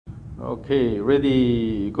Okay,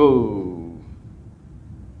 ready, go.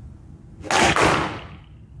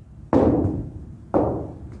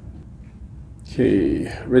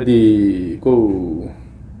 Okay, ready, go.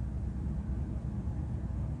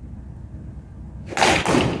 So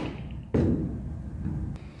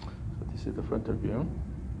this is the frontal view.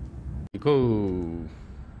 Go.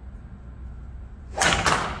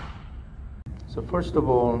 So first of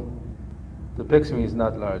all, the backswing is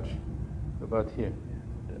not large, about here.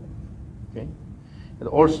 Okay, and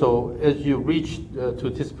also as you reach to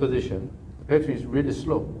this position, the backswing is really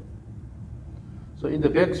slow. So in the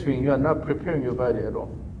backswing, you are not preparing your body at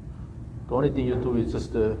all. The only thing you do is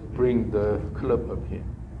just bring the club up here,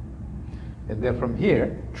 and then from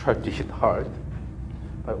here try to hit hard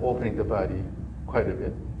by opening the body quite a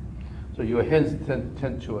bit. So your hands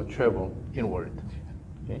tend to travel inward.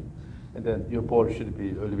 Okay, and then your ball should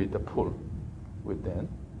be a little bit pull with that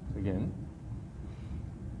again.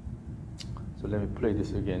 So let me play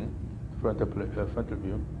this again, frontal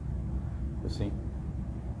view, you see.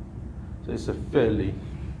 So it's a fairly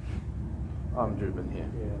arm-driven here.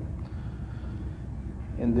 Yeah.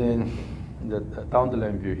 And then the down the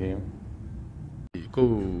line view here,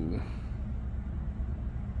 go.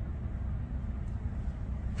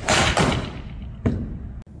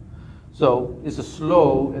 So it's a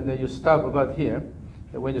slow, and then you stop about here.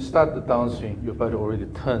 And when you start the downswing, your body already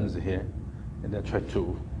turns here, and then try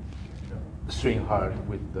to swing hard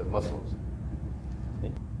with the muscles.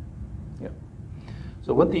 Okay? Yeah.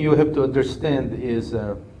 So one thing you have to understand is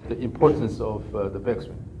the importance of the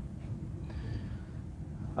backswing.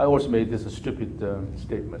 I also made this a stupid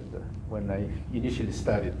statement when I initially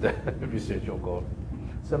started the research on golf.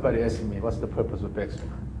 Somebody asked me, what's the purpose of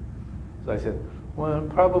backswing? So I said, well,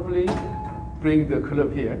 probably bring the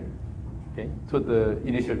club here, okay, to the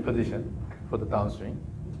initial position for the downswing.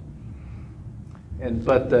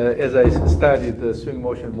 But as I studied the swing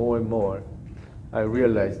motion more and more, I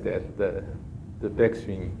realized that the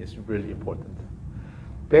backswing is really important.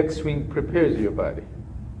 Backswing prepares your body.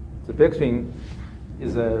 The backswing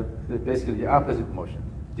is basically the opposite motion.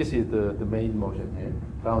 This is the main motion here,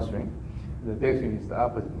 downswing. The backswing is the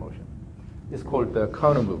opposite motion. It's called the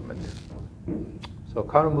counter movement. So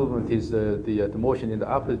counter movement is the motion in the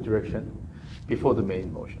opposite direction before the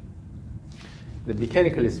main motion. Then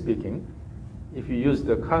mechanically speaking, if you use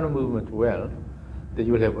the counter movement well, then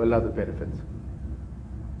you will have a lot of benefits.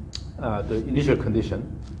 The initial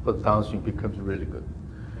condition for the downswing becomes really good.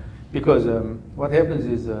 Because what happens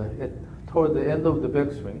is toward the end of the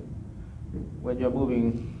backswing, when you're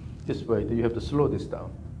moving this way, then you have to slow this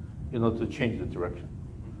down in order to change the direction.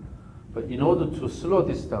 But in order to slow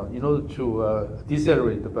this down, in order to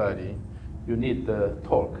decelerate the body, you need the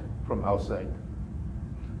torque from outside.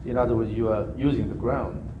 In other words, you are using the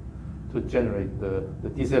ground to generate the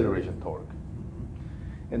deceleration torque.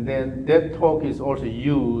 And then that torque is also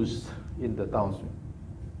used in the downswing.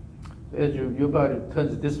 As your body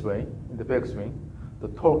turns this way in the backswing, the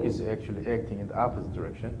torque is actually acting in the opposite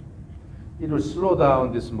direction. It will slow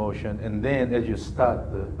down this motion, and then as you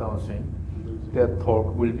start the downswing, that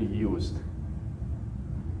torque will be used.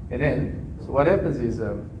 And then, so what happens is,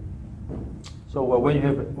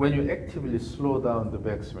 when you actively slow down the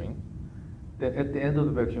backswing, then at the end of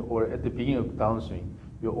the backswing or at the beginning of the downswing,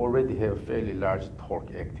 you already have fairly large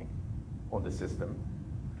torque acting on the system.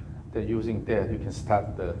 Then using that, you can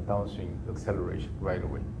start the downswing acceleration right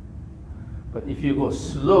away. But if you go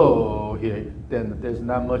slow here, then there's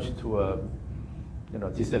not much to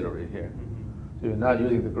decelerate here. So you're not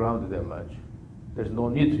using the ground that much. There's no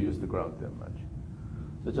need to use the ground that much.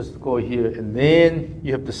 So just go here, and then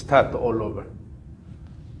you have to start all over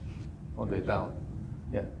on the way down.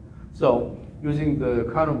 Yeah. So using the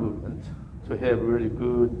counter movement to have really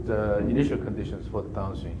good initial conditions for the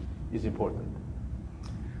downswing is important.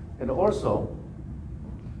 And also,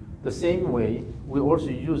 the same way, we also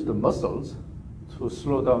use the muscles to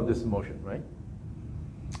slow down this motion, right?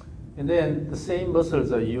 And then the same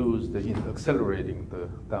muscles are used in accelerating the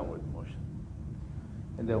downward motion.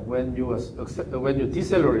 And then when you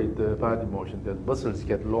decelerate the body motion, the muscles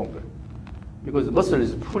get longer. Because the muscle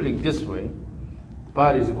is pulling this way, the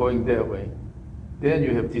body is going that way, then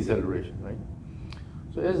you have deceleration, right?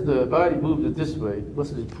 So as the body moves this way, the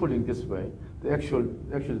muscle is pulling this way,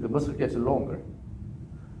 actually the muscle gets longer.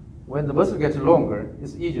 When the muscle gets longer,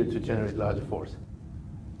 it's easier to generate larger force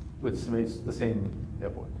with the same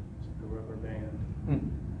effort. The rubber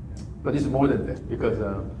band. But it's more than that, because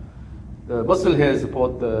the muscle has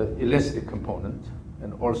both the elastic component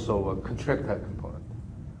and also a contractile component.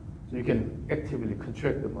 So you can actively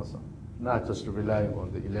contract the muscle, not just relying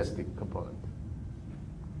on the elastic component.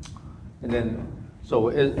 And then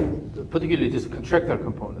So particularly this contractile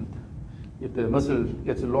component, if the muscle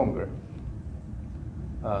gets longer,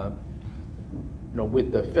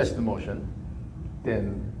 with the fast motion,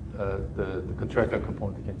 then the contractile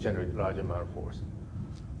component can generate large amount of force.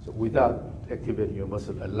 So without activating your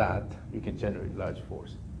muscle a lot, you can generate large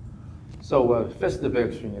force. So faster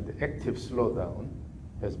backswing and the active slowdown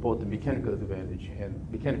has both the mechanical advantage and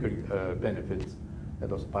mechanical benefits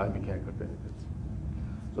and also biomechanical benefits.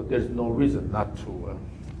 So there's no reason not to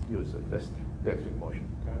use a fast backswing motion.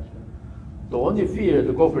 Gotcha. The only fear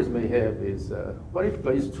the golfers may have is, what if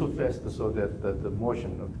it's too fast so that the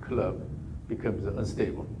motion of the club becomes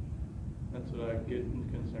unstable? That's what I get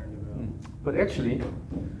concerned about. But actually,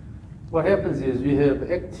 what happens is you have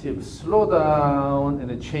active slow down and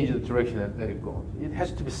then change the direction and let it go. It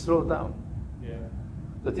has to be slowed down. Yeah.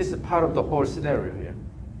 So this is part of the whole scenario here.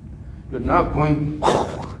 You're not going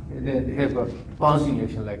and then have a bouncing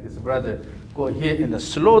action like this. Rather, go here and then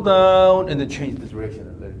slow down and then change the direction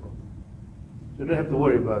and let it go. So you don't have to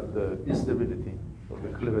worry about the instability of the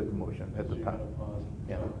club motion at the top.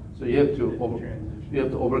 Yeah. So you have to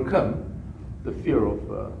overcome the fear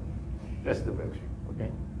of faster backswing.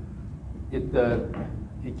 Okay.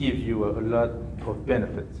 It gives you a lot of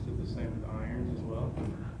benefits. Is it the same with irons as well?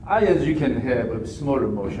 Irons you can have a smaller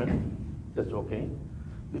motion. That's okay.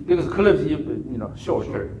 Because clubs,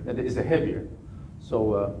 shorter and it's heavier,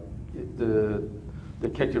 so the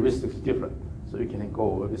characteristics are different. So you can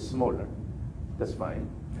go a bit smaller. That's fine.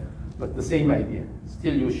 Yeah. But the same idea.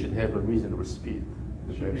 Still, you should have a reasonable speed.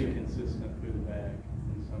 It should be consistent with the bag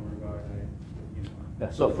in some regard. Yeah,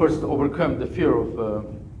 so first, overcome the fear of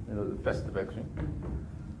the faster backswing.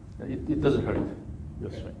 It doesn't hurt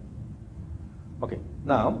your swing. Okay,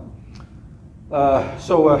 now,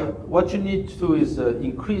 what you need to do is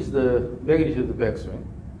increase the magnitude of the backswing.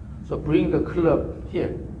 So bring the club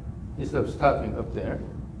here instead of stopping up there.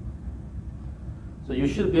 So you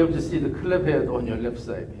should be able to see the club head on your left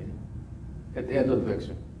side here at the end of the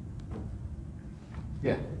backswing.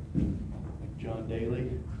 Yeah. Like John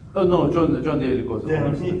Daly? Oh no, John Daly goes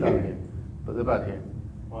Down here, but about here.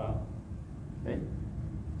 Wow. Okay.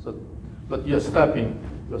 So, but you're stopping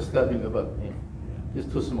about here. Yeah.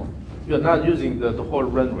 It's too small. You're not using the whole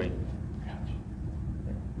runway.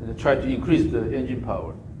 And try to increase the engine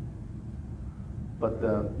power. But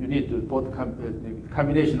you need to both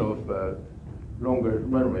combination of longer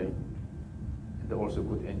runway and also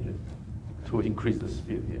good engine to increase the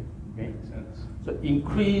speed here. Okay? Makes sense. So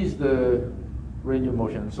increase the range of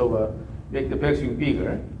motion. So make the backswing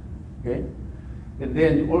bigger. Okay? And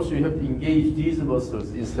then also you have to engage these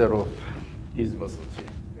muscles instead of these muscles here.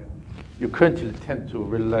 Yeah. You currently tend to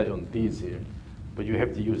rely on these here, but you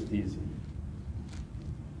have to use these here.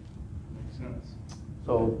 Makes sense.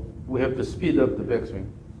 So we have to speed up the backswing.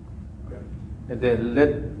 Okay. And then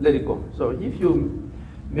let it go. So if you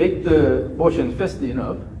make the motion fast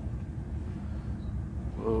enough,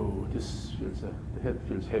 oh, this feels, the head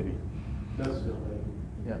feels heavy. It does feel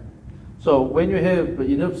heavy. Yeah. So when you have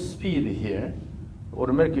enough speed here,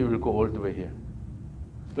 automatically it will go all the way here.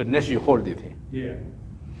 But unless you hold it here. Yeah.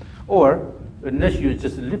 Or unless you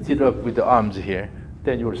just lift it up with the arms here,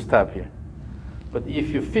 then you will stop here. But if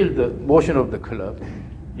you feel the motion of the club,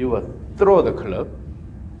 you will throw the club,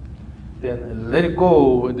 then let it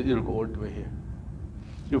go, and it will go all the way here.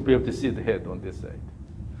 You'll be able to see the head on this side.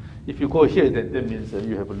 If you go here, then that means that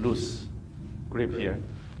you have a loose grip here.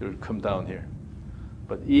 It will come down here.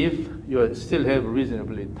 But if you still have a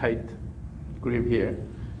reasonably tight grip here,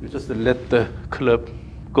 you just let the club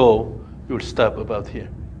go, you'll stop about here.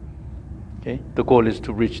 Okay? The goal is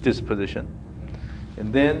to reach this position.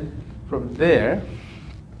 And then from there,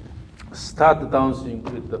 start the downswing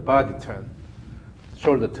with the body turn,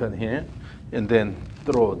 shoulder turn here, and then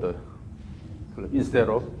throw the club instead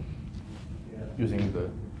of using the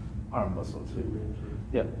arm muscles.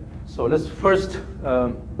 Yeah. So let's first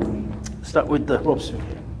start with the rope swing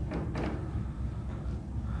here.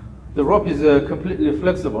 The rope is completely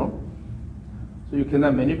flexible, so you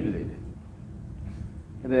cannot manipulate it.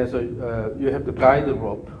 And then so you have to guide the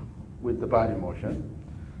rope with the body motion.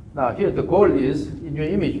 Now here the goal is, in your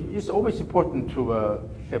image, it's always important to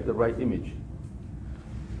have the right image.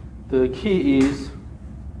 The key is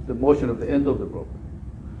the motion of the end of the rope.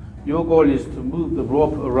 Your goal is to move the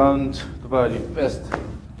rope around the body fast,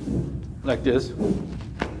 like this.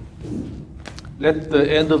 Let the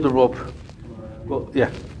end of the rope go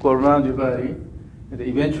around your body, and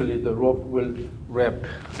eventually the rope will wrap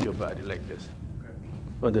your body like this,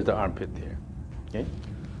 under the armpit here. Okay?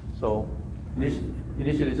 So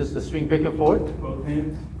initially just a swing back and forth. Both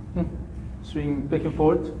hands? Swing back and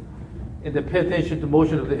forth. And then pay attention to the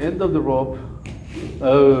motion of the end of the rope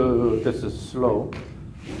Oh, this is slow.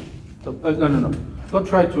 So, no. Don't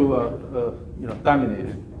try to dominate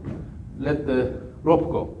it. Let the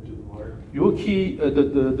rope go. Your key,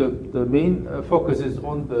 the main focus is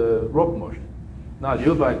on the rope motion, not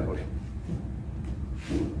your body motion.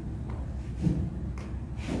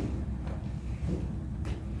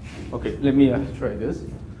 Okay, let me try this.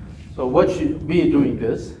 So what should be doing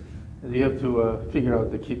this? Is you have to figure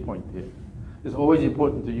out the key point here. It's always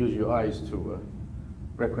important to use your eyes to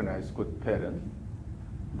recognize good pattern,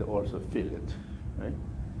 and also feel it, right?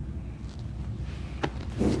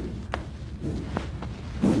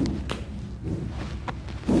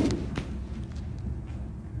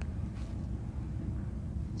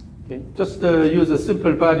 Okay, just use a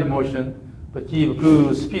simple body motion, but give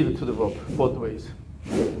good speed to the rope both ways.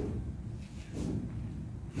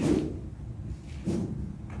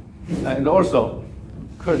 And also,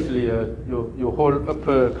 currently, your whole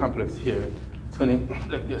upper complex here turning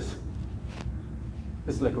like this.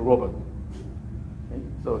 It's like a robot. Okay?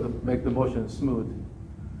 So to make the motion smooth,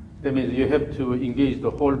 that means you have to engage the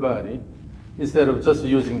whole body instead of just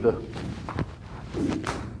using the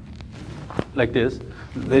like this.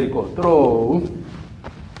 Let it go. Throw,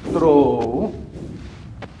 throw,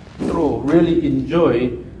 throw. Really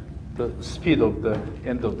enjoy the speed of the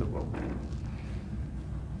end of the rope.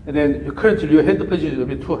 And then currently your hand position is a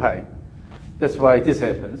bit too high. That's why this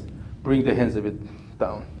happens. Bring the hands a bit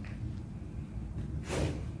down.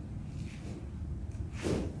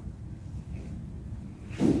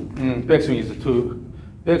 Backswing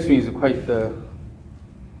is quite,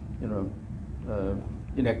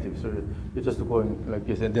 inactive. So you're just going like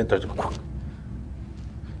this and then touch.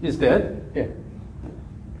 Instead,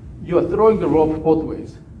 you are throwing the rope both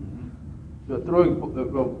ways. You are throwing the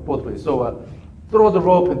rope both ways. So throw the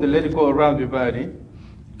rope and then let it go around your body.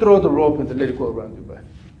 Throw the rope and then let it go around your body.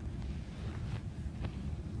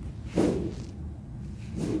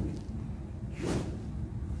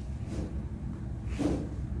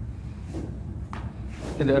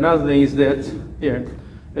 And another thing is that here,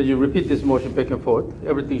 as you repeat this motion back and forth,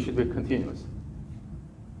 everything should be continuous.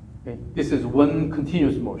 Okay? This is one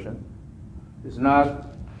continuous motion. It's not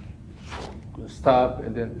stop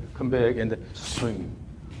and then come back and then swing.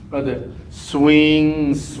 Rather,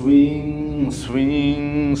 swing, swing,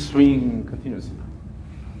 swing, swing continuously.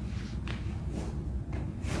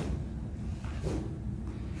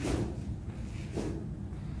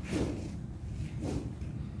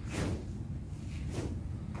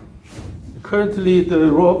 Currently,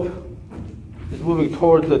 the rope is moving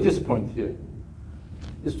toward this point here.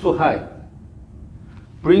 It's too high.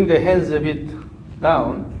 Bring the hands a bit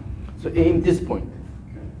down, so aim this point.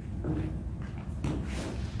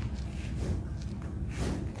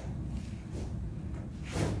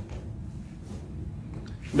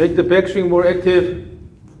 Make the backswing more active,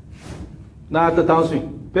 not the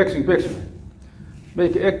downswing. Backswing, backswing.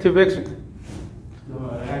 Make active backswing.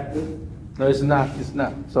 Active? No, it's not. It's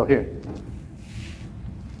not. So here.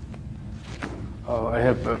 Oh, I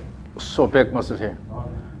have sore back muscle here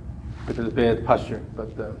because of bad posture. But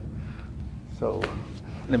so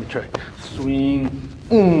let me try. Swing,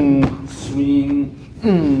 swing,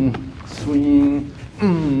 swing,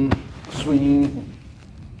 swing.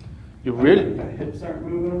 You really? My hips aren't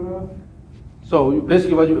moving enough? So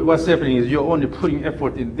basically what's happening is you're only putting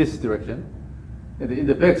effort in this direction. And in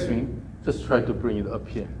the backswing, just try to bring it up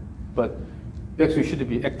here. But backswing should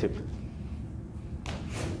be active.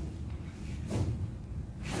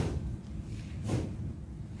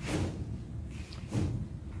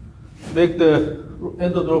 Make the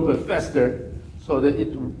end of the rope faster so that it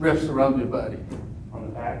wraps around your body. On the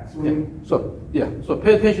back swing? So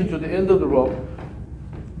pay attention to the end of the rope.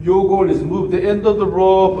 Your goal is move the end of the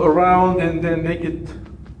rope around and then make it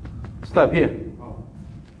stop here. Oh.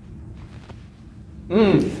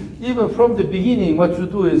 Even from the beginning, what you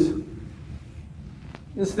do is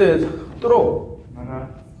instead throw. Uh-huh.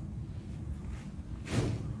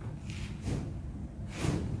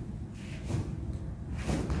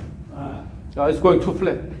 It's going too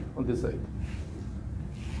flat on this side.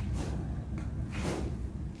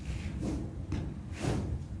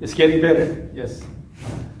 It's getting better, yes.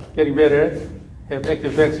 Getting better, have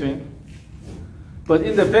active backswing. But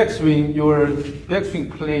in the backswing, your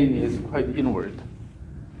backswing plane is quite inward.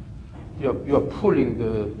 You are pulling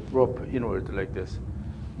the rope inward like this.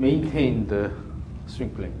 Maintain the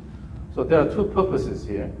swing plane. So there are two purposes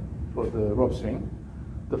here for the rope swing.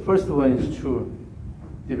 The first one is to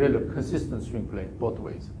develop consistent swing plane both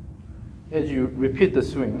ways. As you repeat the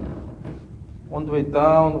swing, on the way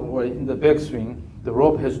down or in the backswing, the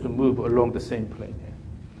rope has to move along the same plane here.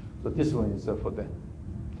 So this one is for that.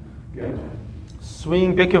 Okay.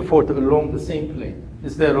 swing back and forth along the same plane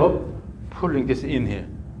instead of pulling this in here.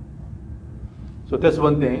 So that's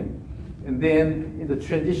one thing. And then in the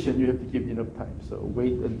transition, you have to give enough time. So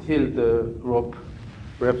wait until the rope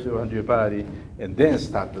wraps around your body and then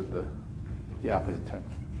start the opposite turn.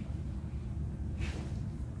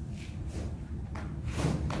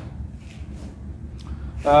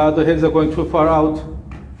 The hands are going too far out.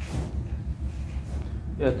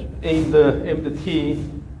 Yeah, aim the T.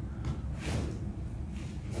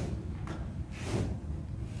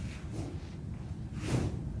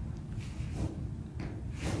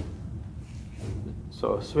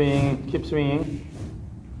 So swing, keep swinging.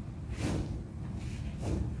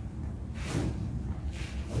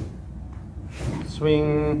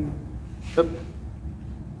 Swing, up.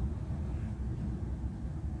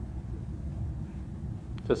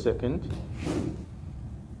 Just a second.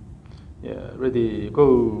 Yeah, ready,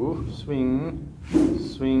 go. Swing,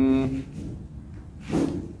 swing.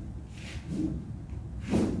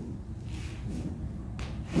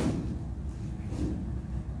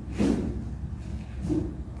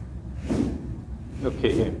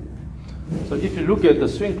 Okay, so if you look at the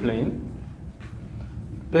swing plane,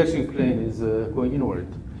 backswing plane is going inward.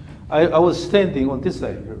 I was standing on this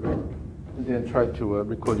side here, right? And then try to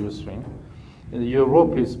record your swing. And your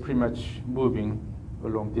rope is pretty much moving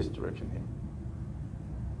along this direction here.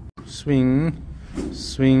 Swing,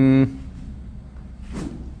 swing.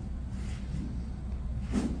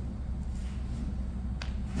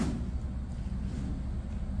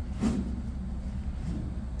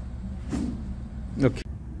 Okay.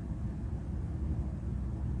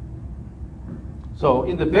 So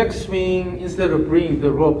in the backswing, instead of bringing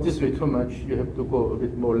the rope this way too much, you have to go a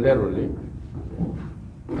bit more laterally.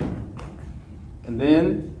 And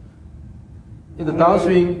then in the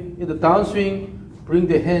downswing, bring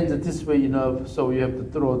the hands this way enough so you have to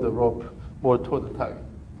throw the rope more toward the target.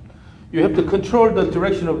 You have to control the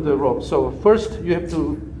direction of the rope. So first you have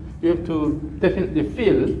to definitely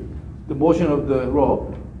feel the motion of the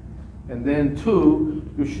rope. And then two,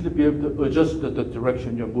 you should be able to adjust the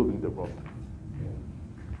direction you're moving the rope.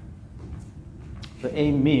 So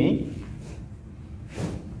aim me.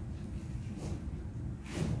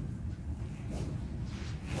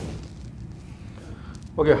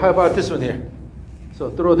 Okay, how about this one here? So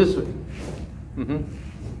throw this way.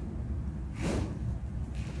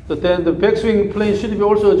 So then the backswing plane should be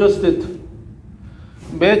also adjusted.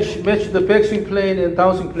 Match the backswing plane and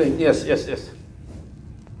downswing plane. Yes, yes, yes.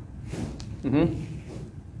 The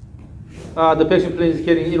backswing plane is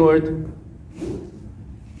getting inward.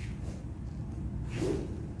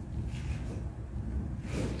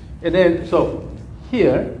 And then, so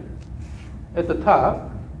here at the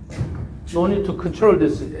top, no need to control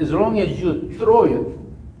this. As long as you throw it,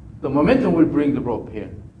 the momentum will bring the rope here.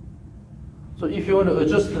 So if you want to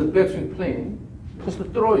adjust the backswing plane, just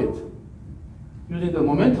throw it. Using the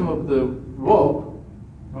momentum of the rope,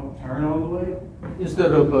 turn all the way?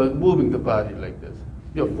 Instead of moving the body like this.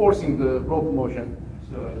 You're forcing the rope motion.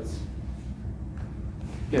 So it's...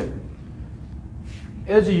 Yeah.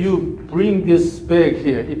 As you bring this back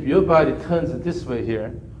here, if your body turns this way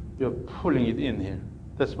here, you're pulling it in here.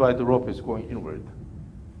 That's why the rope is going inward.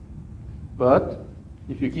 But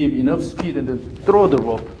if you give enough speed and then throw the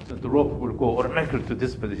rope will go automatically to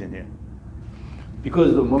this position here.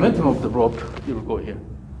 Because the momentum of the rope, it will go here.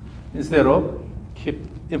 Instead of keep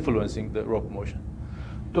influencing the rope motion.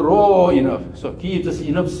 Throw enough. So give just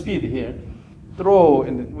enough speed here. Throw,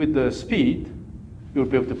 and with the speed, you'll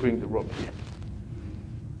be able to bring the rope here.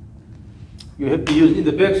 You have to use, in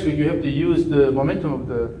the backswing, you have to use the momentum of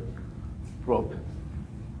the rope.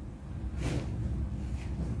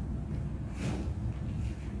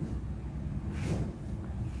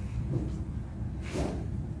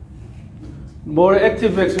 More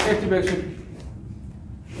active backswing, active backswing.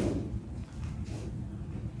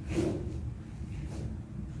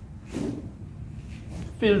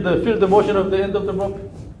 Feel the motion of the end of the rope.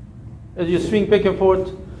 As you swing back and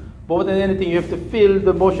forth, more than anything, you have to feel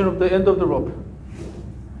the motion of the end of the rope.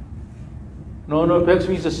 No,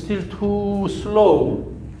 backswings are still too slow.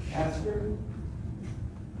 Faster?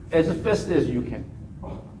 As fast as you can.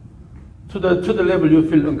 To the level you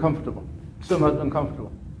feel uncomfortable, somewhat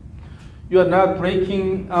uncomfortable. You are not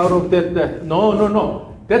breaking out of that.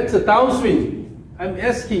 No. That's a downswing. I'm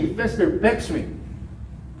asking faster backswing.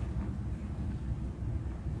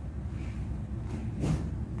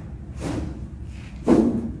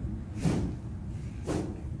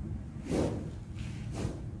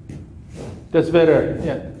 That's better,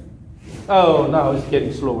 yeah. Oh, now it's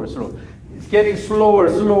getting slower. It's getting slower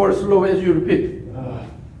as you repeat.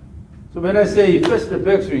 So when I say faster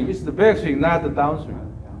backswing, it's the backswing, not the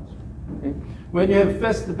downswing. Okay? When you have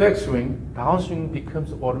fast backswing, downswing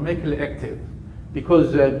becomes automatically active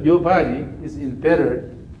because your body is in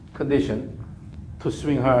better condition to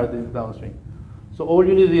swing hard in downswing. So all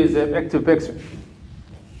you need is an active backswing.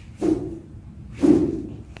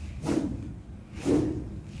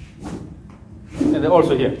 And then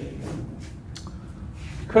also here.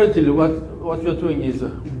 Currently, what you're doing is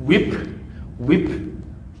whip,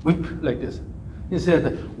 like this. Instead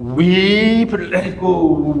of whip, let it go,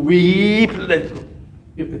 whip, let it go.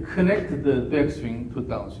 You have to connect the backswing to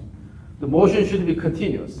downswing. The motion should be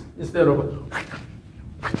continuous instead of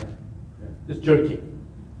just jerky.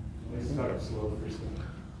 Let me start slow first.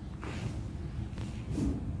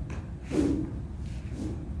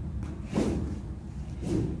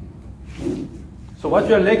 So what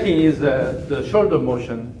you're lacking is the shoulder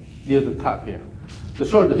motion near the top here. The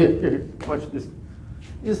shoulder here, watch this.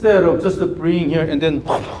 Instead of just bringing here and then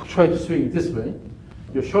try to swing this way,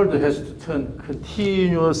 your shoulder has to turn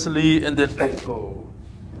continuously and then let go.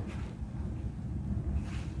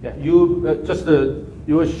 Yeah,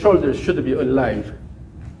 your shoulder should be alive.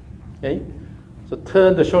 Okay? So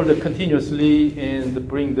turn the shoulder continuously and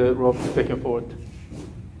bring the rope back and forth.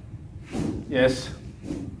 Yes.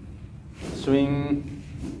 Swing,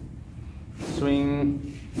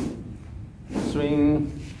 swing,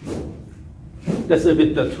 swing. That's a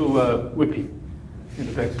bit too whippy in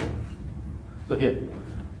the backswing. So here,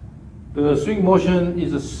 the swing motion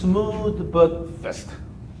is smooth but fast.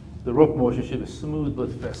 The rope motion should be smooth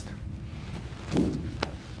but fast.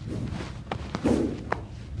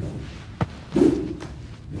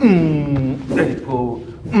 Let it go.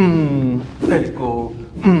 Let it go.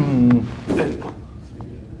 Let it go.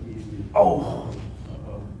 Oh.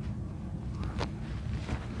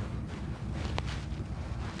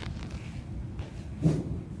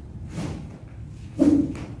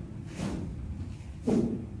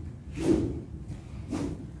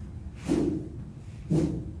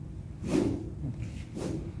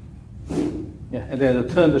 Yeah, and then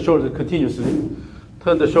turn the shoulder continuously.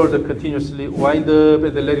 Turn the shoulder continuously, wind up,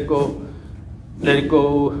 and then let it go. Let it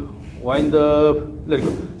go, wind up, let it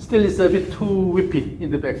go. Still, it's a bit too whippy in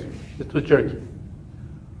the backswing. It's too jerky.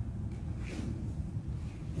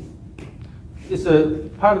 It's a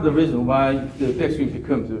part of the reason why the backswing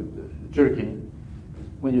becomes jerky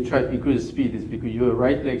when you try to increase speed is because your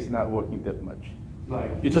right leg is not working that much.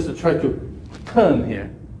 Like, You just try to turn here,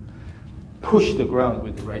 push the ground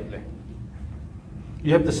with the right leg.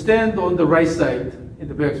 You have to stand on the right side in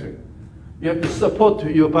the backswing. You have to support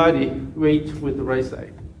your body weight with the right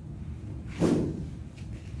side.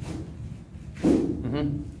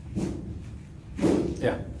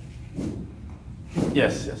 Yeah.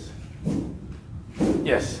 Yes, yes.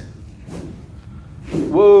 Yes.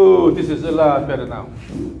 Whoa, this is a lot better now.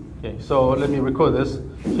 Okay, so let me record this.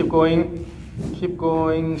 Keep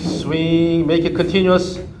going, swing, make it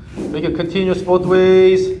continuous both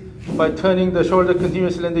ways by turning the shoulder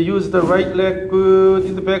continuously and use the right leg good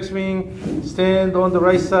in the backswing. Stand on the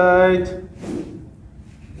right side.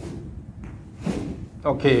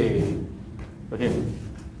 Okay. Okay.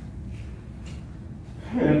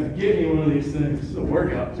 man, give me one of these things. It's a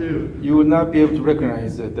workout too. You will not be able to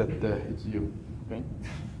recognize that it's you, okay?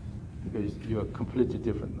 Because you are completely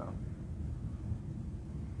different now.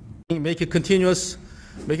 Make it continuous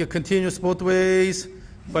both ways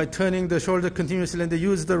by turning the shoulder continuously and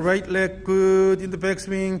use the right leg good in the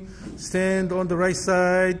backswing. Stand on the right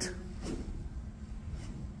side.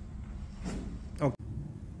 Okay.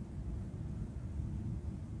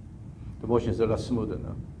 The motion is a lot smoother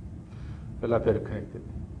now, a lot better connected.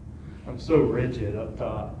 I'm so rigid up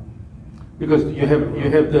top. Because you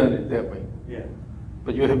have done it that way. Yeah.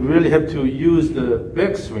 But you really have to use the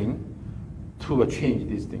backswing to change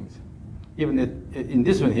these things. Even in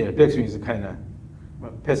this one here, backswing is kind of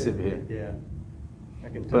passive here. Yeah. I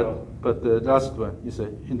can tell. But the last one is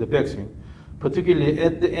in the backswing. Particularly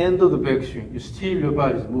at the end of the backswing, you still your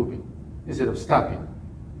body is moving instead of stopping.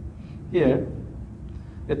 Here,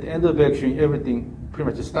 at the end of the backswing, everything pretty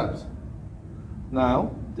much stops.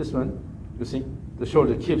 Now, this one, you see, the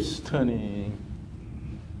shoulder keeps turning.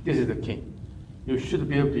 This is the key. You should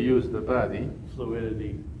be able to use the body.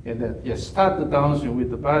 Fluidity. And then, start the downswing with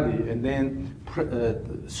the body and then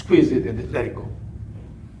squeeze it and then let it go.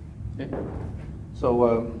 Okay?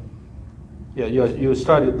 So, you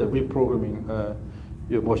started the reprogramming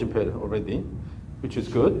your motion pattern already, which is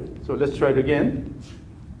good. So let's try it again.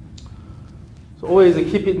 So always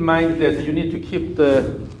keep in mind that you need to keep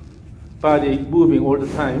the body moving all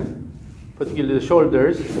the time, particularly the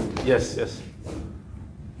shoulders. Yes, yes.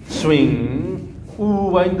 Swing.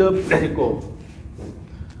 wind up, let it go.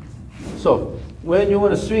 So when you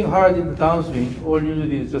want to swing hard in the downswing, all you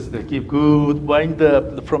need is just keep good, wind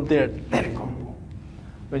up from there, let it go.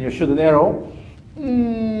 When you shoot an arrow,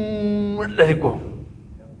 let it go.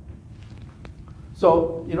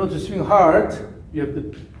 So in order to swing hard, you have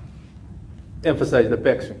to emphasize the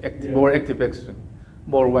backswing, more active backswing,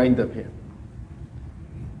 more wind up here.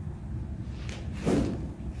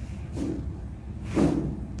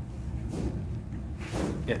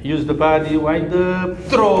 Yeah, use the body, wind up,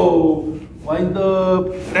 throw, wind up,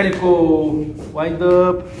 let it go, wind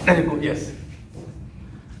up, let it go, yes.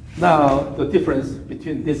 Now, the difference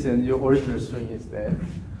between this and your original swing is that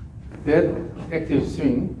active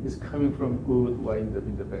swing is coming from good wind up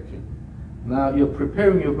in the backswing. Now, you're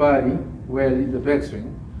preparing your body well in the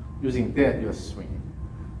backswing, using that you're swinging.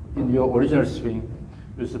 In your original swing,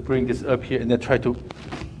 you just bring this up here and then try to,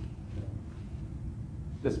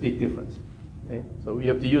 that's a big difference. Okay? So you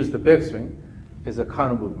have to use the backswing as a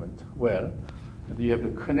counter movement. Well, you have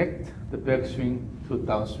to connect the backswing to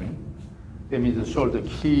downswing. That means the shoulder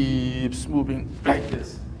keeps moving like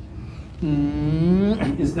this.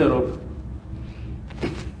 Instead of,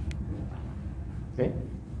 okay?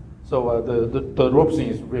 So the rope swing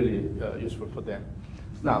is really useful for that.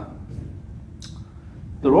 Now,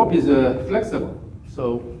 the rope is flexible.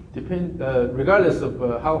 So regardless of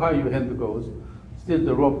how high your hand goes, still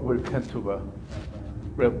the rope will tend to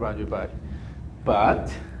wrap around your body.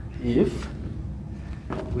 But if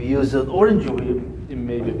we use an orange whip, it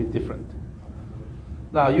may be a bit different.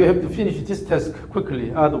 Now you have to finish this task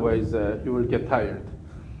quickly, otherwise you will get tired.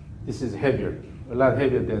 This is heavier, a lot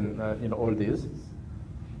heavier than all these.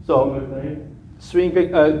 So swing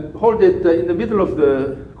back, hold it in the middle of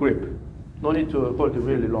the grip. No need to hold it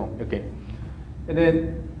really long. Okay, and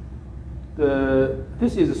then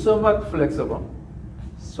this is somewhat flexible.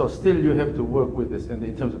 So still you have to work with this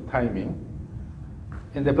in terms of timing.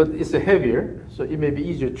 And then, but it's heavier, so it may be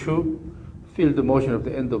easier to feel the motion of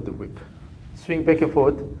the end of the whip. Swing back and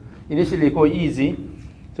forth. Initially go easy,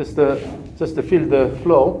 just to feel the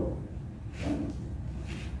flow.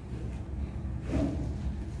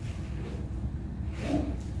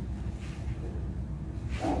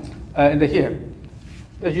 And here,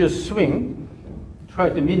 as you swing, try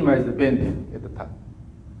to minimize the bending at the top.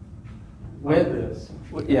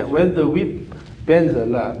 When the whip bends a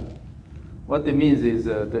lot, what it means is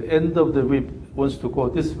the end of the whip wants to go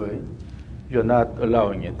this way. You're not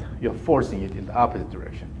allowing it. You're forcing it in the opposite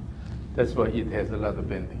direction. That's why it has a lot of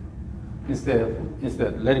bending.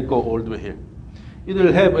 Instead, let it go all the way here. It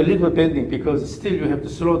will have a little bending because still you have to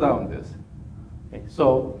slow down this. Okay?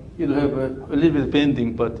 So it will have a little bit of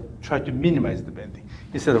bending, but try to minimize the bending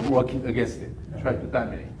instead of working against it. Try to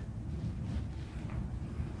dominate.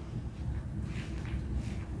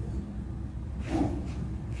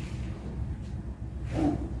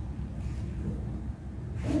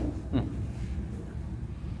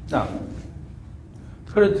 Now,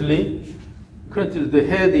 currently the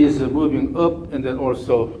head is moving up and then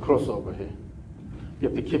also crossover here. You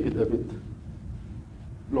have to keep it a bit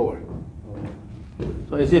lower.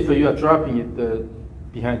 So as if you are dropping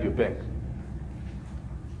it behind your back.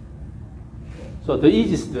 So the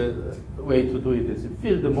easiest way to do it is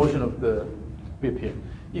feel the motion of the whip here.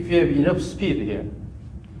 If you have enough speed here,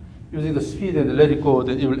 using the speed and let it go,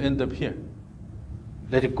 then it will end up here.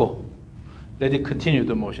 Let it go. Let it continue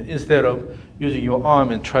the motion instead of using your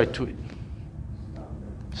arm and try to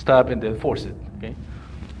stop and then force it. Okay?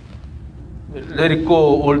 Let it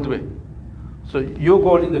go all the way. So your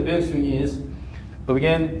goal in the backswing is,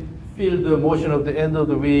 again, feel the motion of the end of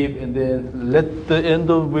the whip and then let the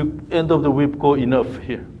end of the whip go enough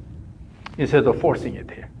here instead of forcing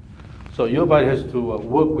it here. So your body has to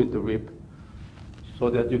work with the whip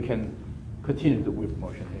so that you can continue the whip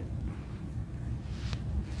motion here.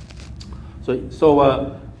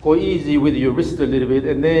 So go easy with your wrist a little bit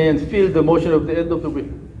and then feel the motion of the end of the whip.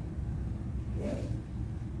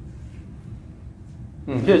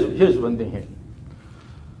 Here's one thing here.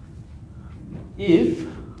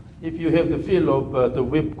 If you have the feel of the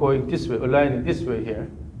whip going this way, aligning this way here,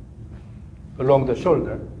 along the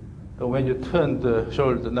shoulder, then when you turn the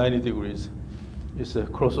shoulder 90 degrees, it's a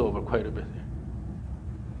crossover quite a bit here.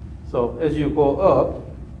 So as you go up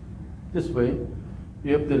this way,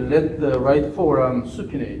 you have to let the right forearm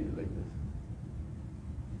supinate like this.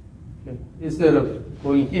 Okay. Instead of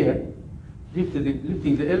going here,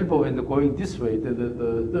 lifting the elbow and going this way, the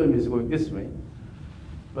thumb is going this way.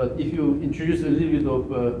 But if you introduce a little bit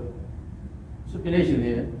of supination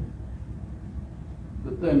here,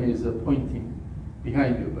 the thumb is pointing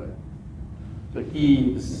behind your body. So it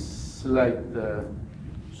gives like the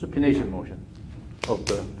supination motion. of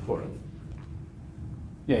the forearm.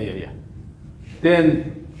 Yeah.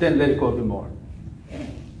 Then let it go a bit more.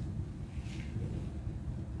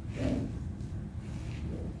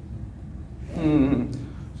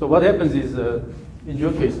 So what happens is, in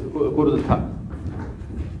your case, go to the top.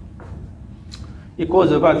 It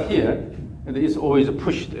goes about here, and it's always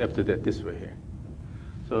pushed after that this way here.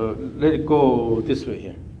 So let it go this way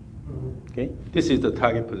here. Okay, this is the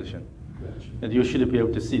target position, and you should be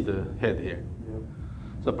able to see the head here.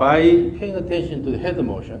 So by paying attention to the head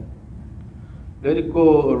motion, let it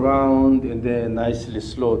go around and then nicely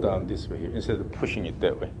slow down this way here instead of pushing it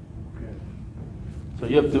that way. So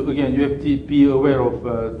you have to, again, you have to be aware of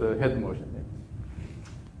the head motion.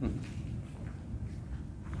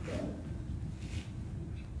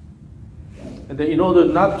 And then in order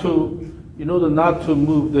not to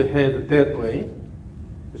move the head that way,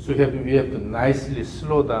 so you have to nicely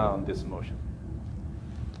slow down this motion.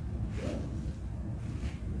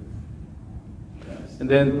 And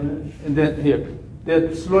then here,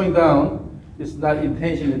 that slowing down is not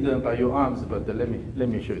intentionally done by your arms, but let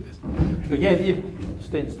me show you this. Again, if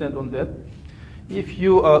stand on that. If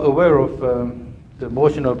you are aware of the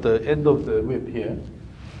motion of the end of the whip here,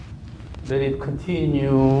 let it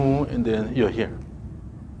continue, and then you're here.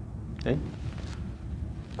 Okay?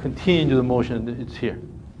 Continue the motion, it's here.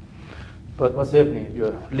 But what's happening?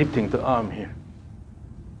 You're lifting the arm here.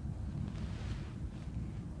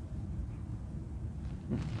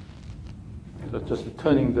 So just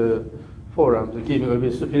turning the forearm to give you a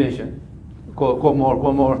bit of supination. Go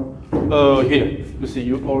more. Here, you see,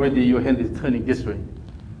 your hand is turning this way.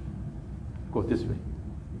 Go this way.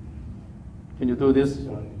 Can you do this?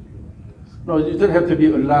 No, you don't have to be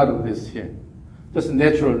a lot of this here. Just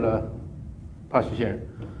natural posture here.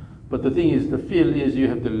 But the thing is, the feel is you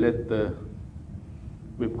have to let the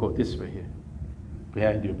whip go this way here,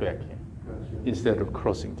 behind your back here, instead of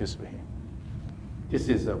crossing this way here. This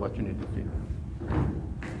is what you need to feel.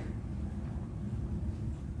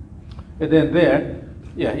 And then there,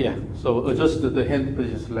 yeah. So adjust the hand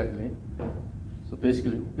position slightly. So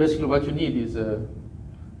basically what you need is the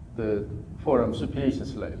forearm supination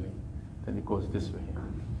slightly. Then it goes this way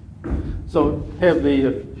here. So have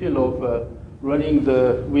the feel of running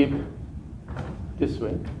the whip this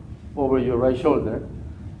way over your right shoulder,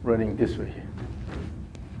 running this way here.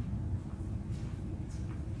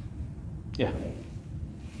 Yeah.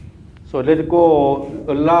 So let it go,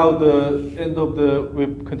 allow the end of the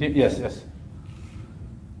whip continue. Yes.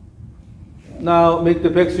 Now make the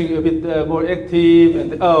backswing a bit more active,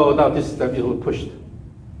 and now this time it will push.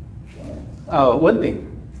 One thing,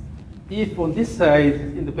 if on this side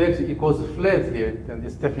in the backswing it goes flat here, then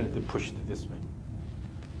it's definitely pushed this way.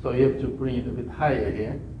 So you have to bring it a bit higher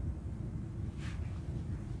here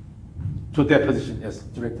to that position, yes,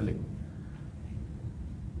 directly.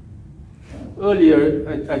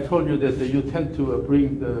 Earlier, I told you that you tend to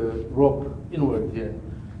bring the rope inward here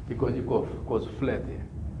because it goes flat here.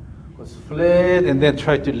 Goes flat, and then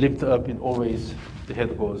try to lift up, and always the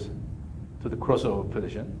head goes to the crossover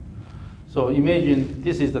position. So imagine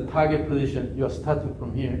this is the target position. You are starting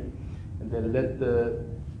from here, and then let the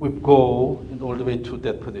whip go and all the way to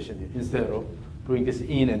that position here, instead of bring this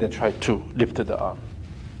in and then try to lift the arm.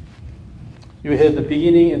 You have the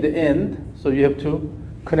beginning and the end, so you have to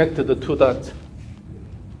connect the two dots.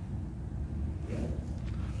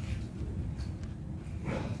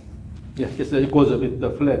 Yes, it goes a bit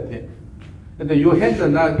flat here. And then your hands are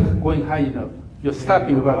not going high enough. You're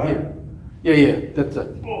stopping about here. Yeah, that's it.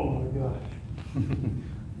 Oh my gosh.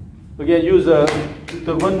 Again, use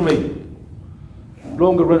the runway.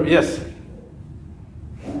 Longer runway, yes.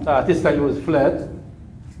 This time it was flat.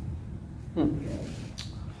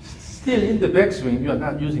 Still in the backswing, you are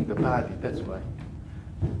not using the body, that's why.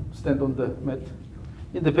 Stand on the mat.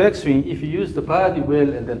 In the backswing, if you use the body well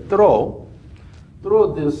and then throw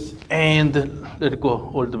this and let it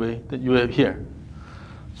go all the way that you have here.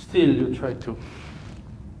 Still, you try to,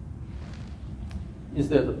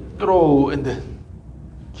 instead of throw and then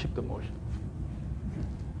keep the motion.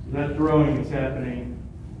 That throwing is happening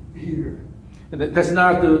here. And that's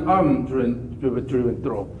not the arm-driven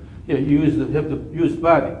throw. Here, you have to use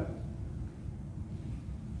body.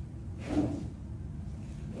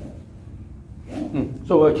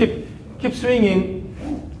 So keep swinging.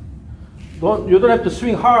 You don't have to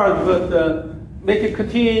swing hard, but make it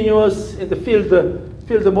continuous and feel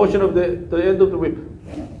the motion of the end of the whip.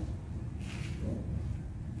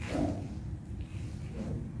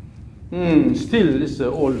 Still, it's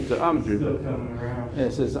all the arm driven. Still coming around.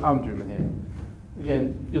 Yes, it's arm driven here.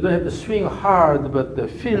 Again, you don't have to swing hard, but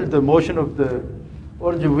feel the motion of the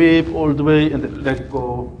whip all the way and let it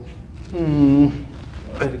go.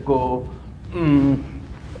 let it go,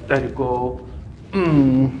 let it go,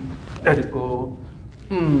 let it go,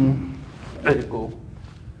 let it go.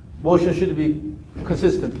 Motion should be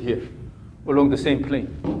consistent here, along the same plane,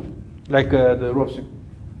 like the rope swing.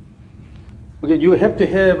 Okay, you have to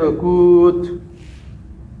have a good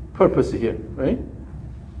purpose here, right?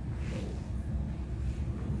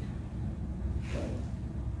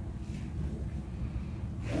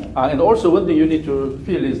 And also one thing you need to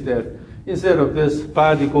feel is that instead of this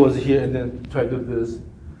body goes here and then try to do this,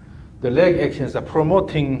 the leg actions are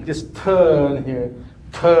promoting this turn here,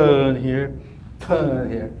 turn here,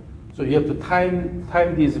 turn here. So you have to time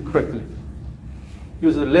these correctly.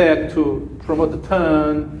 Use the leg to promote the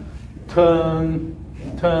turn, turn,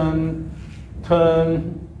 turn,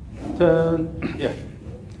 turn, turn. Yeah.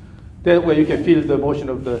 That way you can feel the motion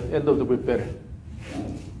of the end of the whip better.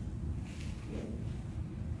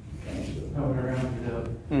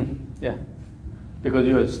 Yeah, because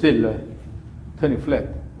you are still turning flat.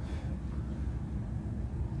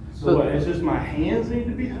 So what, it's just my hands need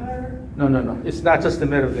to be higher? No. It's not just a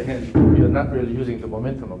matter of the hand. You're not really using the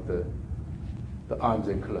momentum of the arms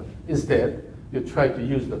and club. Instead, you try to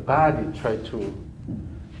use the body, try to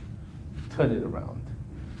turn it around.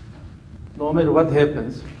 No matter what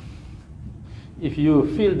happens, if you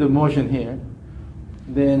feel the motion here,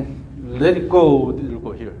 then let it go, it will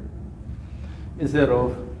go here. Instead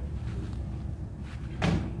of,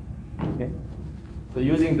 okay? So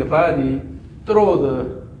using the body, throw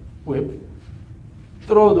the whip,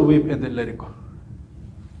 and then let it go.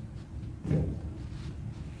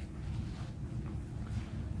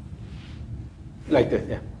 Like that,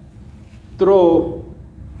 yeah. Throw.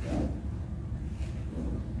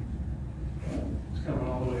 It's coming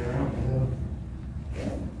all the way around.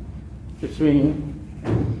 Keep swinging.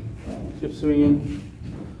 Keep swinging.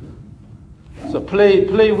 So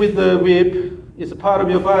play with the whip. It's a part of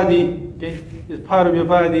your body. Okay, it's part of your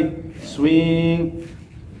body. Swing,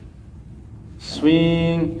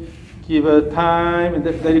 swing. Give it time and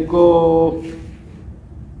then let it go.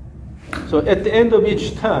 So at the end of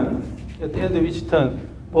each turn,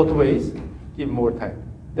 both ways, give more time.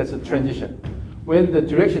 That's a transition. When the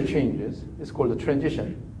direction changes, it's called a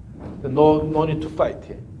transition. No need to fight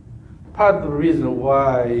here. Part of the reason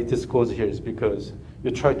why this goes here is because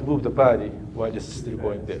you try to move the body while it's still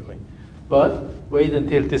going that way. But wait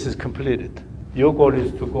until this is completed. Your goal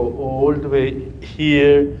is to go all the way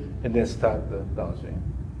here and then start the downswing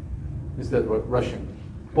instead of rushing.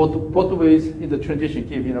 Both ways in the transition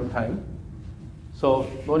give enough time. So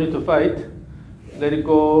no need to fight. Let it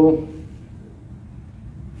go.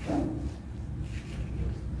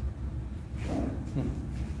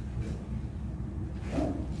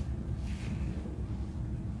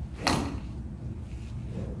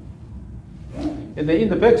 And then in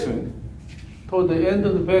the backswing, toward the end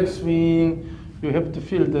of the backswing, you have to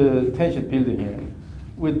feel the tension building here.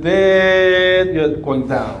 With that, you're going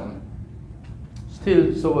down.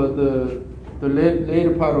 Still, so the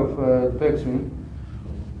later part of the backswing,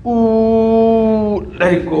 ooh,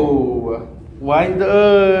 let it go. Wind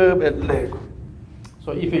up and let it go.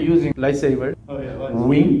 So if you're using lightsaber,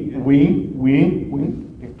 wing.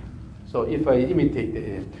 Okay. So if I imitate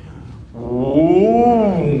it,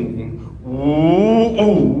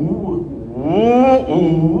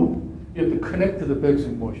 you have to connect to the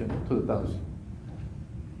backswing motion to the downswing.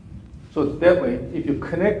 So that way, if you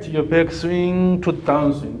connect your backswing to the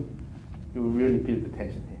downswing, you will really feel the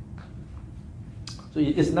tension here. So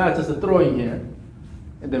it's not just a throwing here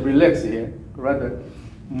and then relax here, rather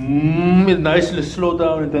it nicely slow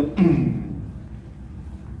down and then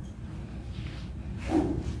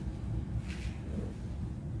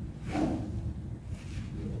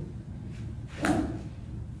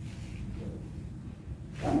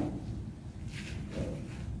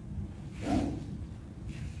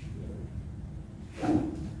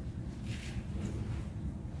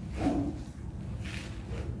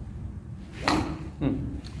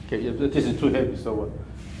okay, this is too heavy, so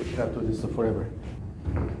we cannot do this forever.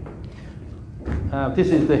 This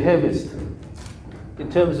is the heaviest.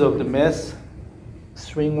 In terms of the mass,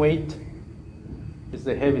 swing weight, it's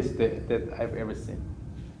the heaviest that I've ever seen.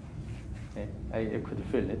 Okay? I could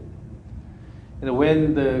feel it. And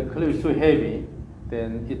when the club is too heavy,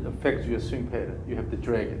 then it affects your swing pattern. You have to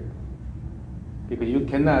drag it. Because you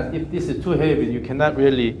cannot, if this is too heavy, you cannot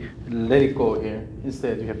really let it go here.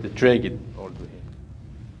 Instead, you have to drag it all the way.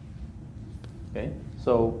 Okay,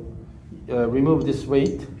 so remove this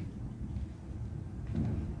weight,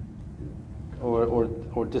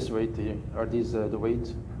 or this weight here. Are these the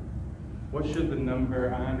weights? What should the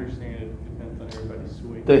number? I understand it depends on everybody's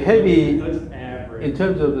swing. The heavy, That's average. in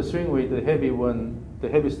terms of the swing weight, the heavy one The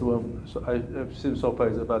heaviest one so I've seen so far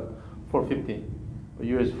is about 450. But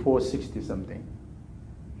yours is 460 something.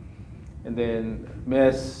 And then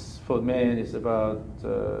mass for men is about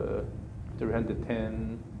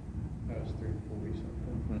 310. That was 340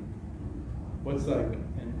 something. Mhm. What's like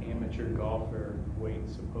an amateur golfer weight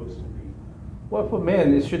supposed to be? Well, for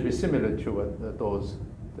men, it should be similar to what those,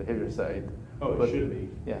 the heavier side. Oh, it should be.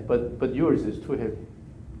 Yeah, but yours is too heavy.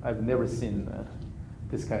 I've never seen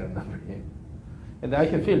this kind of number here. And I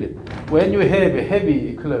can feel it. When you have a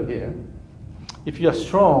heavy club here, if you're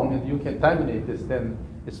strong and you can dominate this, then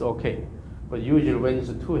it's okay. But usually when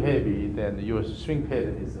it's too heavy, then your swing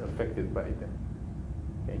pattern is affected by that.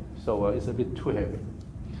 Okay, so it's a bit too heavy.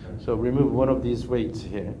 So remove one of these weights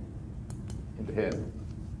here in the head.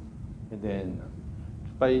 And then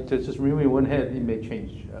by just removing one head, it may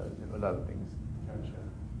change a lot of things. Gotcha.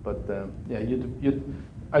 But yeah,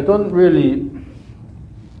 I don't really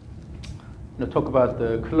talk about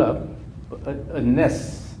the club, but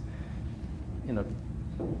unless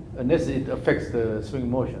unless it affects the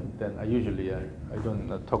swing motion, then I usually I don't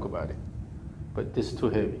talk about it. But this is too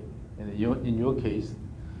heavy, and in your case,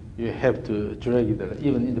 you have to drag it.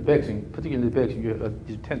 Even in the backswing, particularly in the backswing,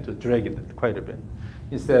 you tend to drag it quite a bit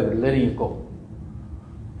instead of letting it go.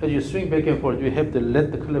 As you swing back and forth, you have to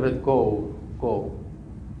let the club head go.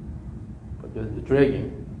 But you're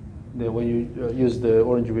dragging. Then when you use the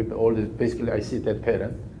orange whip, basically I see that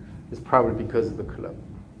pattern. It's probably because of the club.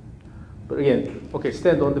 But again, okay,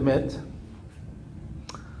 stand on the mat.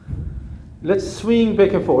 Let's swing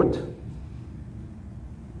back and forth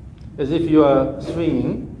as if you are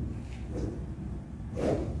swinging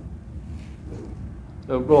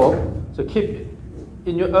a rope. So keep it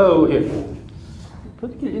in your O here.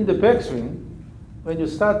 Particularly in the backswing, when you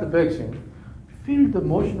start the backswing, feel the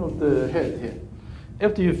motion of the head here.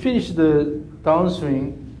 After you finish the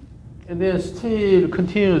downswing, and then still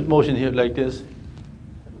continue motion here like this,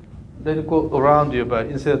 let it go around your body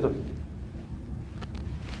instead of.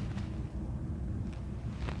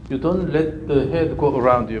 You don't let the head go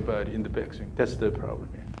around your body in the backswing. That's the problem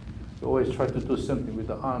here. You always try to do something with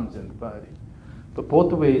the arms and the body. But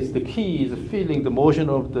both ways, the key is feeling the motion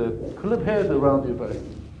of the club head around your body.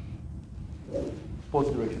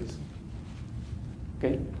 Both directions.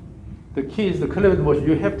 Okay? The key is the club head motion.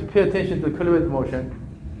 You have to pay attention to the club head motion.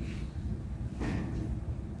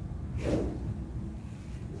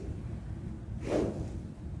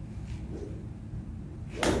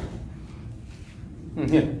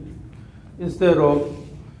 Here. Instead of,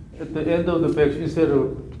 at the end of the back, instead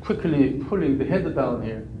of quickly pulling the head down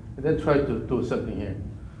here, and then try to do something here.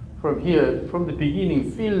 From here, from the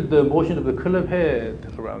beginning, feel the motion of the club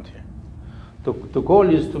head around here. The goal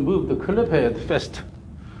is to move the club head fast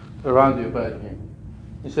around your body here.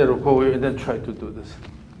 Instead of going and then try to do this.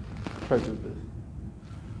 Try to do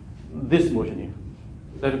this. This motion here.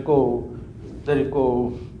 Let it go, let it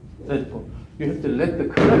go, let it go. You have to let the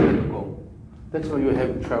club head go. That's why you're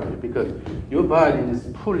having trouble, because your body is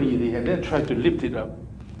pulling it and then try to lift it up.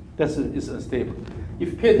 It's unstable.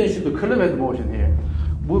 If you pay attention to the club head motion here,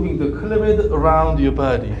 moving the club head around your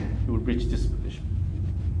body, you will reach this position.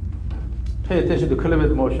 Pay attention to the club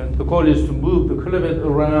head motion. The goal is to move the club head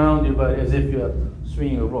around your body as if you are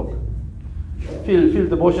swinging a rope. Feel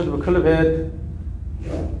the motion of the club head.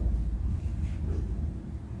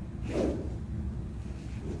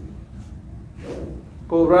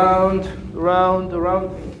 Go round, round,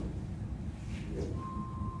 around.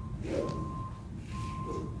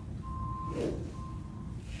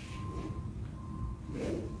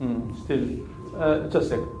 Still, just a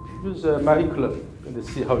second. Use my club and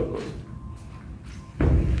see how it goes.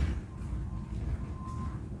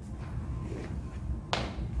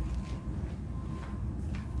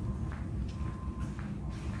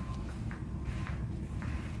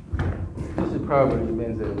 This is probably the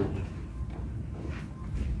men's average.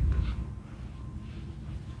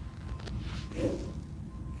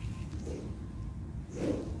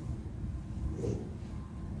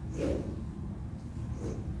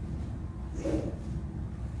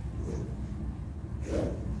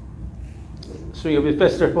 Swing a bit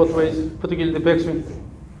faster both ways, particularly the backswing.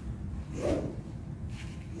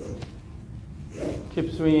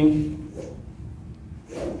 Keep swinging.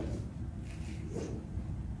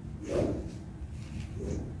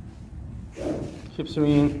 Keep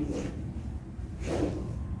swinging.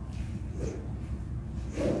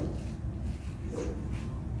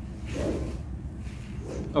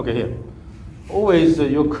 Okay, here. Always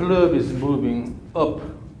your club is moving up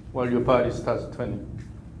while your body starts turning.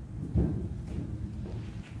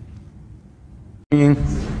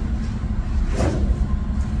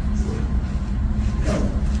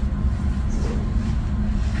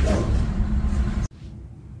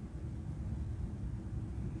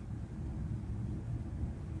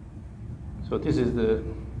 So this is the,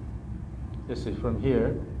 let's see, from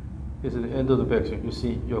here, this is the end of the backswing. You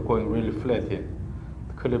see, you're going really flat here.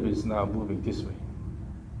 The club is now moving this way.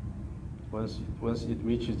 Once it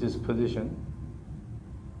reaches this position,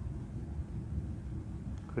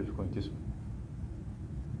 club is going this way.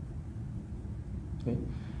 Okay?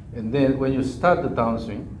 And then when you start the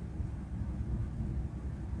downswing,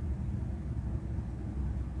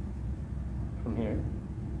 from here,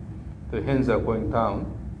 the hands are going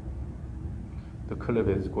down, the club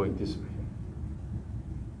head is going this way.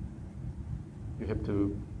 You have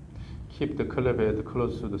to keep the club head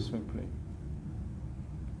close to the swing plane.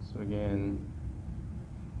 So again,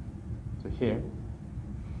 so here,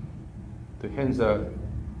 the hands are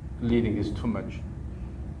leading this too much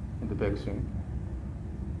in the backswing.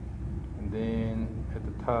 And then at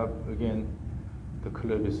the top, again, the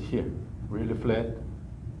club is here, really flat.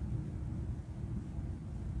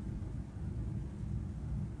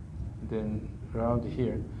 And then around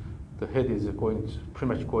here, the head is pretty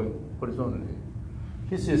much going horizontally.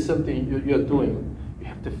 This is something you're doing, you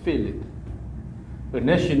have to feel it.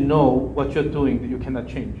 Unless you know what you're doing, you cannot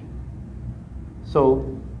change.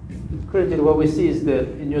 So currently what we see is that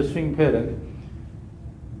in your swing pattern,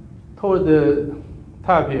 toward the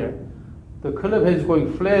top here, the club head is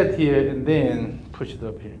going flat here and then push it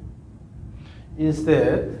up here.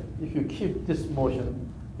 Instead, if you keep this motion,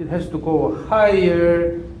 it has to go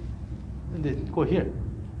higher and then go here.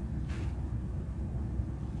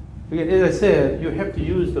 Again, as I said, you have to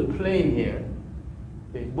use the plane here.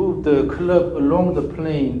 Okay, move the club along the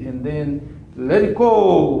plane and then let it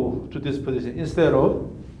go to this position instead of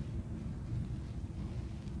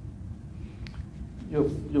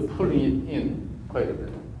you're pulling it in quite a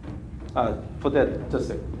bit. For that, just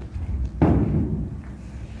a second.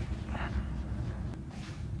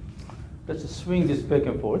 Let's swing this back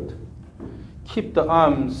and forth. Keep the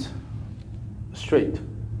arms straight.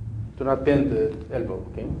 Do not bend the elbow,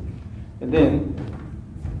 okay? And then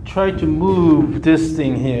try to move this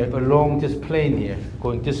thing here along this plane here,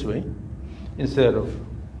 going this way, instead of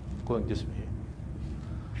going this way.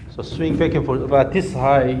 So swing back and forth about this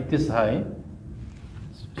high,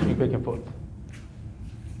 swing back and forth.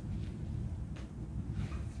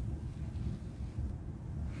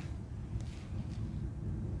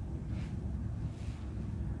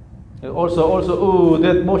 And also, oh,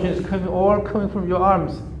 that motion is all coming from your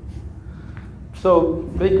arms. So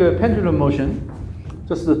make a pendulum motion.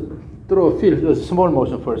 Just throw a small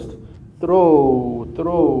motion first. Throw,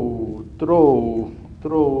 throw, throw,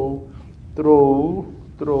 throw, throw,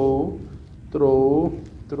 throw, throw,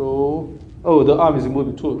 throw. Oh, the arm is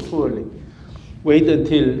moving too early. Wait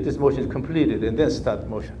until this motion is completed and then start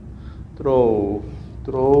motion. Throw,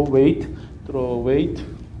 throw, wait, throw, wait.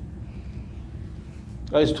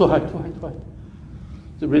 It's too high, too high, too high.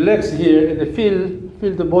 So relax here and then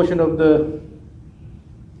feel the motion of the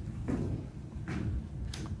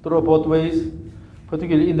throw both ways.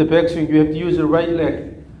 Particularly in the backswing, you have to use the right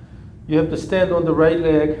leg. You have to stand on the right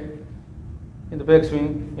leg in the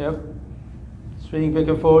backswing. Yep. Swing back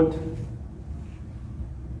and forth.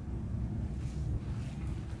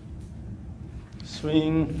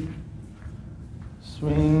 Swing,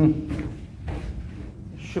 swing.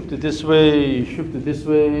 Shift it this way, shift it this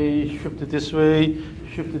way, shift it this way,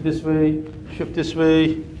 shift it this way, shift this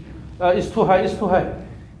way. It's too high, it's too high.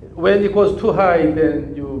 When it goes too high,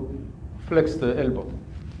 then you flex the elbow.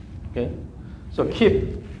 Okay? So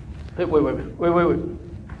keep, wait.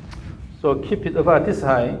 So keep it about this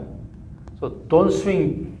high. So don't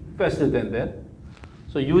swing faster than that.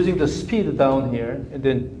 So using the speed down here, and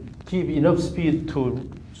then give enough speed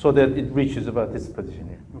so that it reaches about this position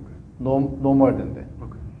here. Okay. No more than that.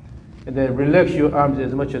 Okay. And then relax your arms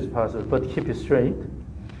as much as possible, but keep it straight.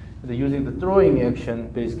 And then using the throwing action,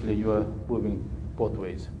 basically you are moving both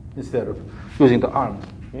ways instead of using the arms.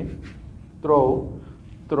 Okay? Throw,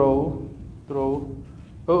 throw, throw.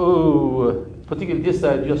 Oh, particularly this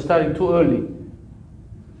side, you're starting too early.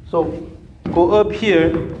 So go up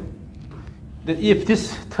here. Then if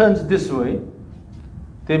this turns this way,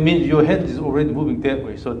 that means your hand is already moving that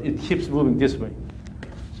way, so it keeps moving this way.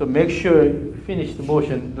 So make sure you finish the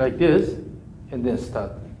motion like this, and then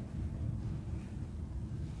start.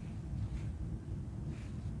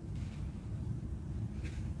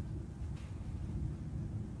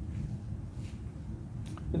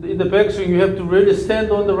 In the backswing, you have to really stand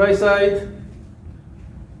on the right side.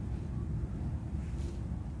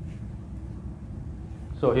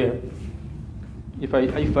 So here, if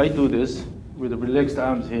I do this with the relaxed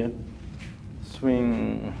arms here,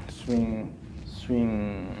 swing, swing,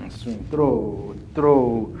 swing, swing, throw,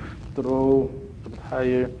 throw, throw, a bit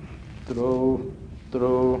higher, throw,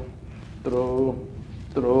 throw, throw,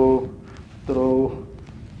 throw, throw,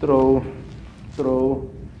 throw, throw,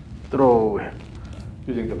 throw,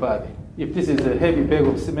 using the body. If this is a heavy bag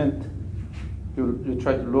of cement, you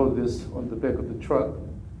try to load this on the back of the truck,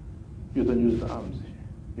 you don't use the arms.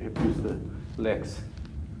 You have to use the legs.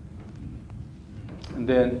 And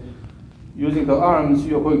then using the arms,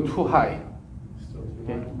 you're going too high.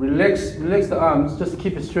 Okay. Relax the arms, just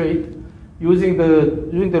keep it straight. Using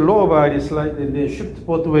the lower body slightly, and then shift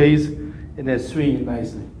both ways, and then swing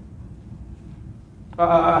nicely.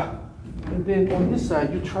 And then on this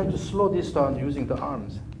side, you try to slow this down using the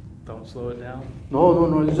arms. Don't slow it down?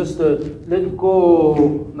 No, it's just let it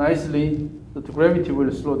go nicely. The gravity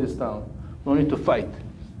will slow this down. No need to fight.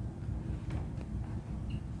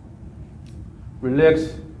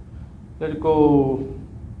 Relax, let it go.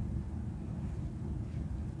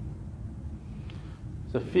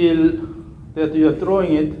 So feel that you're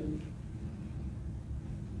throwing it,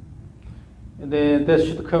 and then that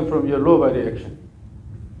should come from your lower body action.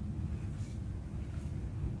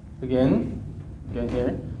 Again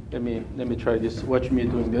here. Let me try this. Watch me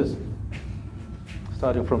doing this.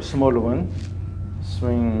 Starting from smaller one.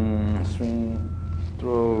 Swing, swing,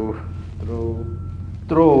 throw, throw,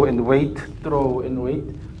 throw and wait, throw and wait,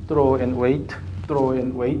 throw and wait, throw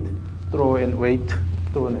and wait, throw and wait,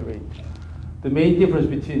 throw and wait. The main difference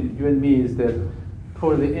between you and me is that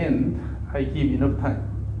toward the end, I give enough time.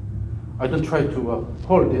 I don't try to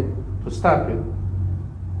hold it, to stop it.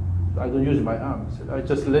 I don't use my arms. I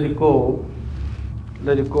just let it go,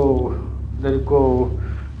 let it go, let it go,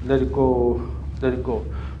 let it go, let it go.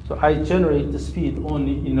 So I generate the speed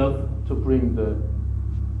only enough to bring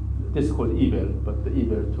this is called eval, but the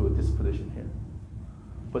eval to this position here.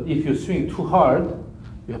 But if you swing too hard,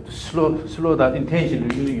 you have to slow down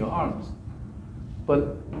intentionally using your arms.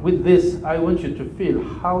 But with this, I want you to feel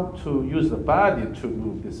how to use the body to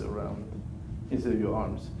move this around instead of your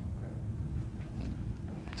arms.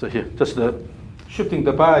 So here, just shifting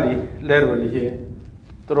the body laterally here.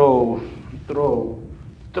 Throw, throw,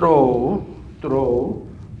 throw, throw,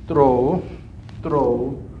 throw,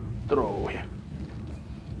 throw, throw here.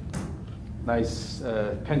 Nice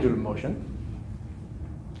pendulum motion.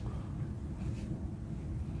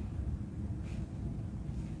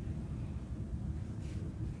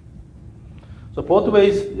 So both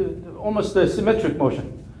ways, almost a symmetric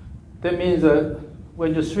motion. That means that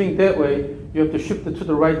when you swing that way, you have to shift it to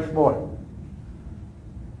the right more.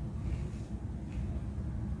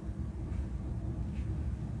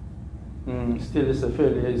 Still, it's a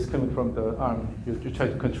failure. It's coming from the arm. You try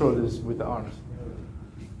to control this with the arms.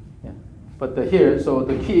 Yeah. But here, so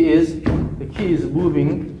the key is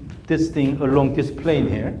moving this thing along this plane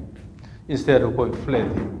here, instead of going flat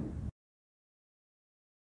here.